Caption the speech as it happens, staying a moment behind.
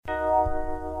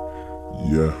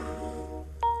Yeah.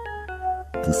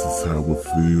 This is how it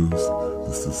feels.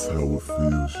 This is how it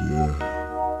feels, yeah.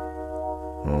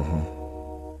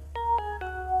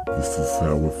 This is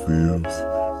how it feels.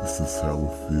 This is how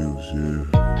it feels, yeah.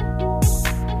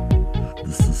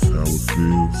 This is how it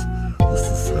feels. This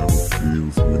is how it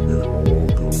feels when it all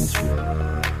goes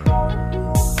right.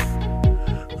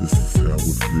 This is how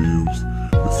it feels.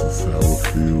 This is how it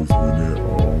feels when it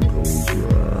all goes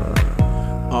right.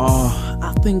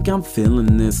 I think I'm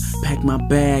feeling this. Pack my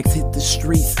bags, hit the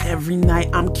streets every night.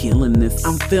 I'm killing this,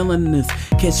 I'm feeling this.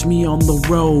 Catch me on the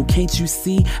road, can't you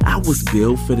see? I was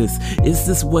built for this. Is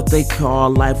this what they call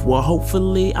life? Well,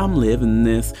 hopefully I'm living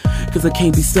this. Cause I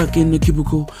can't be stuck in the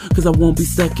cubicle. Cause I won't be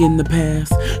stuck in the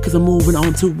past. Cause I'm moving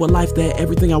on to a life that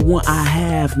everything I want I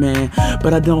have, man.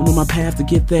 But I don't know my path to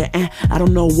get there, and I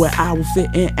don't know where I will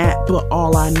fit in at. But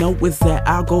all I know is that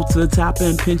I'll go to the top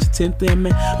and pinch a tent there,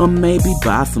 man. Or maybe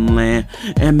buy some land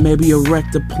and maybe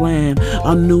erect a plan,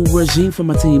 a new regime for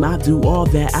my team. I do all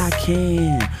that I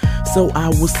can, so I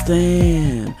will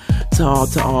stand tall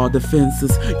to all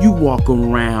defenses. You walk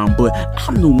around, but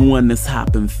I'm the one that's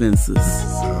hopping fences. This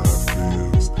is how it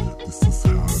feels. This is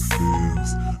how it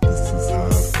feels. This is how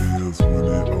it feels when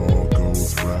it all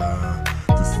goes right.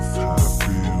 This is how it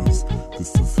feels.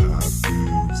 This is how it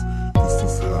feels. This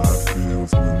is how it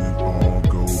feels when it all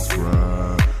goes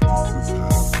right. This is how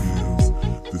it feels.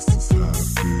 This is how it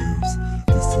feels.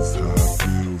 This is how it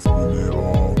feels when it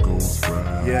all goes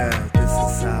right. Yeah, this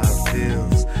is how it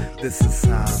feels. This is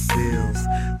how it feels.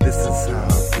 This is how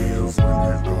it feels when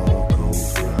it all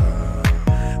goes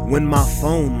right. When my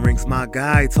phone rings, my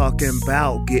guy talking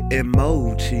about getting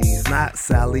emojis, not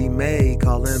Sally Mae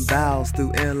calling bows,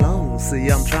 student loans. See,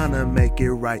 I'm trying to make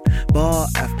it right. Ball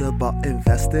after ball,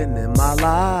 investing in my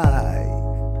life.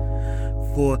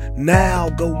 For now,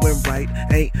 going right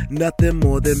ain't nothing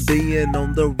more than being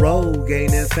on the road,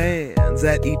 gaining fans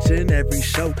at each and every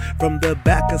show. From the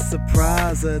back, a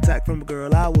surprise attack from a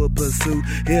girl I would pursue.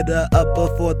 Hit her up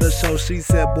before the show, she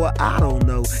said, boy, I don't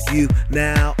know you.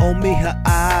 Now on me, her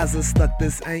eyes are stuck,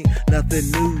 this ain't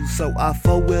nothing new. So I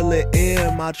four-wheel it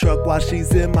in my truck while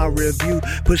she's in my review.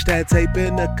 Push that tape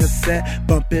in the cassette,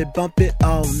 bump it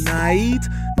all night.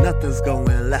 Nothing's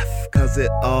going left, cause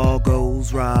it all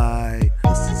goes right.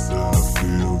 This is how it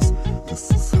feels. This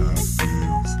is how it feels.